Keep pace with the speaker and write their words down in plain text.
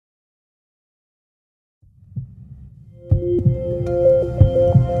Finally,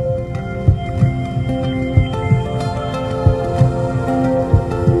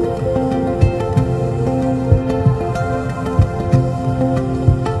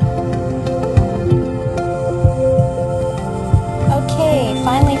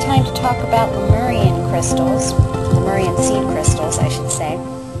 time to talk about Lemurian crystals, Lemurian seed crystals, I should say.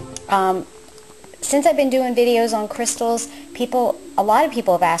 Since I've been doing videos on crystals, a lot of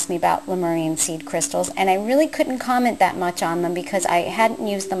people have asked me about Lemurian seed crystals, and I really couldn't comment that much on them because I hadn't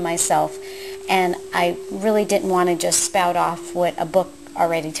used them myself, and I really didn't want to just spout off what a book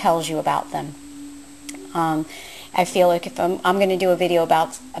already tells you about them. I feel like if I'm going to do a video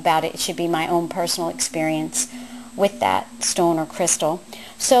about it, it should be my own personal experience with that stone or crystal.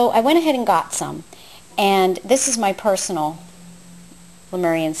 So I went ahead and got some, and this is my personal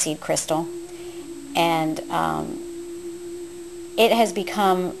Lemurian seed crystal, and it has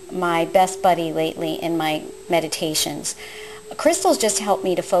become my best buddy lately in my meditations. Crystals just help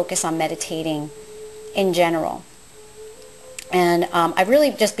me to focus on meditating in general, and I've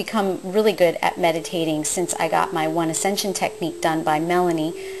really just become really good at meditating since I got my One Ascension technique done by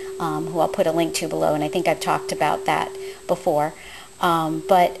Melanie, who I'll put a link to below, and I think I've talked about that before.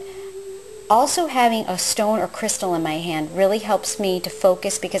 But also having a stone or crystal in my hand really helps me to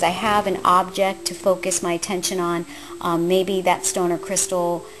focus because I have an object to focus my attention on. Maybe that stone or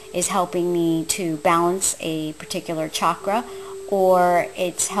crystal is helping me to balance a particular chakra, or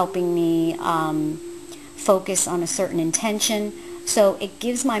it's helping me focus on a certain intention. So it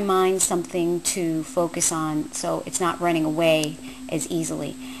gives my mind something to focus on so it's not running away as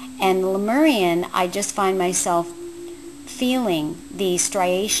easily. And the Lemurian, I just find myself feeling these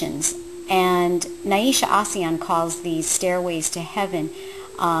striations, and Naisha Asian calls these stairways to heaven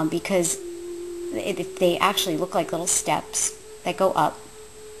because they actually look like little steps that go up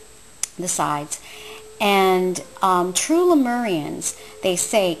the sides. And true Lemurians, they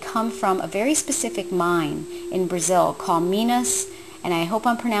say, come from a very specific mine in Brazil called Minas, and I hope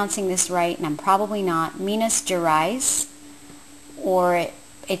I'm pronouncing this right, and I'm probably not, Minas Gerais, or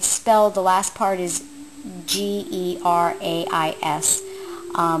it's spelled, the last part is Gerais,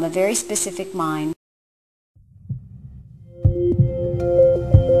 a very specific mine. Read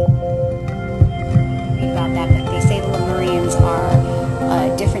about that, but they say the Lemurians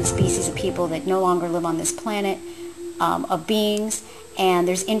are a different species of people that no longer live on this planet, of beings, and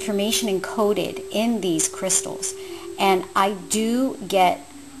there's information encoded in these crystals. And I do get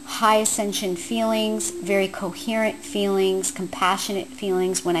high ascension feelings, very coherent feelings, compassionate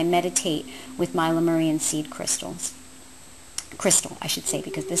feelings when I meditate with my Lemurian seed crystals. Crystal, I should say,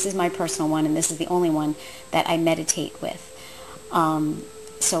 because this is my personal one, and this is the only one that I meditate with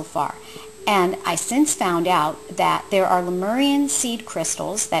so far. And I since found out that there are Lemurian seed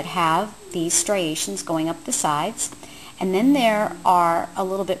crystals that have these striations going up the sides, and then there are, a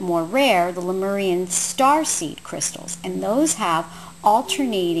little bit more rare, the Lemurian star seed crystals, and those have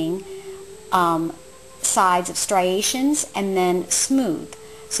alternating sides of striations and then smooth.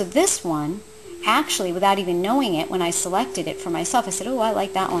 So this one, actually, without even knowing it, when I selected it for myself, I said, oh, I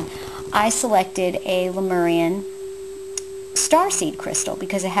like that one. I selected a Lemurian starseed crystal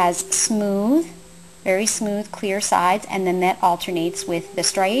because it has smooth, very smooth, clear sides, and then that alternates with the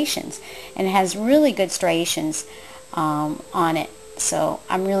striations. And it has really good striations on it. So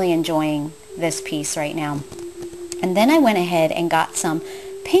I'm really enjoying this piece right now. And then I went ahead and got some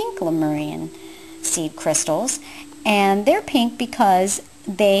pink Lemurian seed crystals, and they're pink because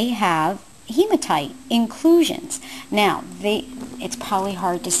they have hematite inclusions. Now, it's probably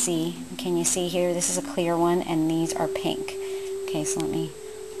hard to see. Can you see here? This is a clear one, and these are pink. Okay, so let me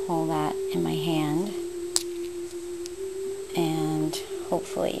hold that in my hand, and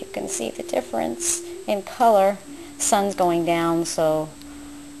hopefully you can see the difference in color. Sun's going down, so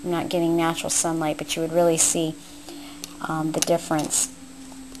I'm not getting natural sunlight, but you would really see the difference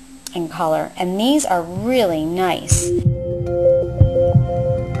in color. And these are really nice.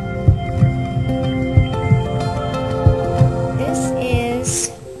 This is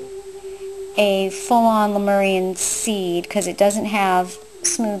a full-on Lemurian seed because it doesn't have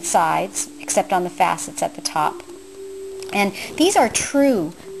smooth sides except on the facets at the top. And these are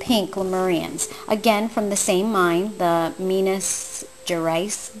true pink Lemurians, again from the same mine, the Minas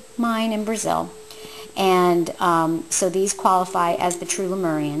Gerais mine in Brazil. And so these qualify as the true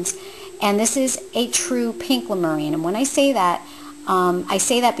Lemurians. And this is a true pink Lemurian. And when I say that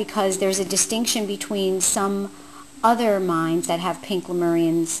because there's a distinction between some other mines that have pink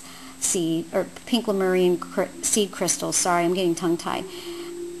Lemurians seed, or pink Lemurian seed crystals. Sorry, I'm getting tongue-tied.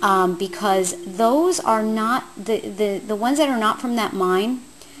 Because those are not, the ones that are not from that mine,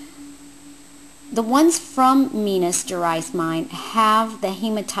 the ones from Minas Gerais mine have the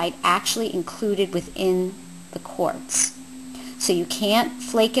hematite actually included within the quartz. So you can't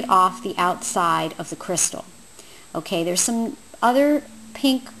flake it off the outside of the crystal. Okay, there's some other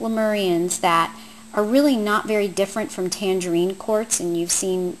pink Lemurians that are really not very different from tangerine quartz, and you've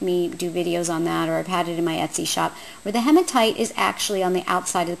seen me do videos on that, or I've had it in my Etsy shop, where the hematite is actually on the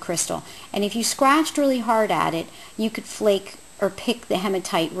outside of the crystal. And if you scratched really hard at it, you could flake or pick the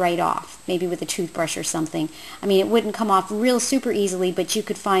hematite right off, maybe with a toothbrush or something. I mean, it wouldn't come off real super easily, but you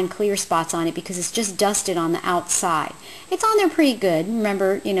could find clear spots on it because it's just dusted on the outside. It's on there pretty good.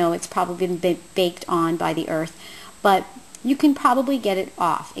 Remember, you know, it's probably been baked on by the earth, but you can probably get it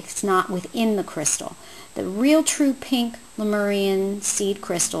off. It's not within the crystal. The real true pink Lemurian seed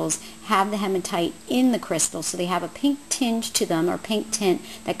crystals have the hematite in the crystal, so they have a pink tinge to them, or pink tint,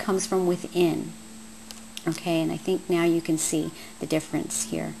 that comes from within. Okay, and I think now you can see the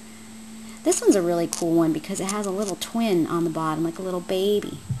difference here. This one's a really cool one because it has a little twin on the bottom, like a little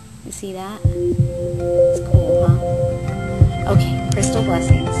baby. You see that? It's cool, huh? Okay, crystal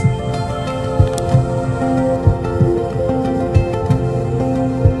blessings.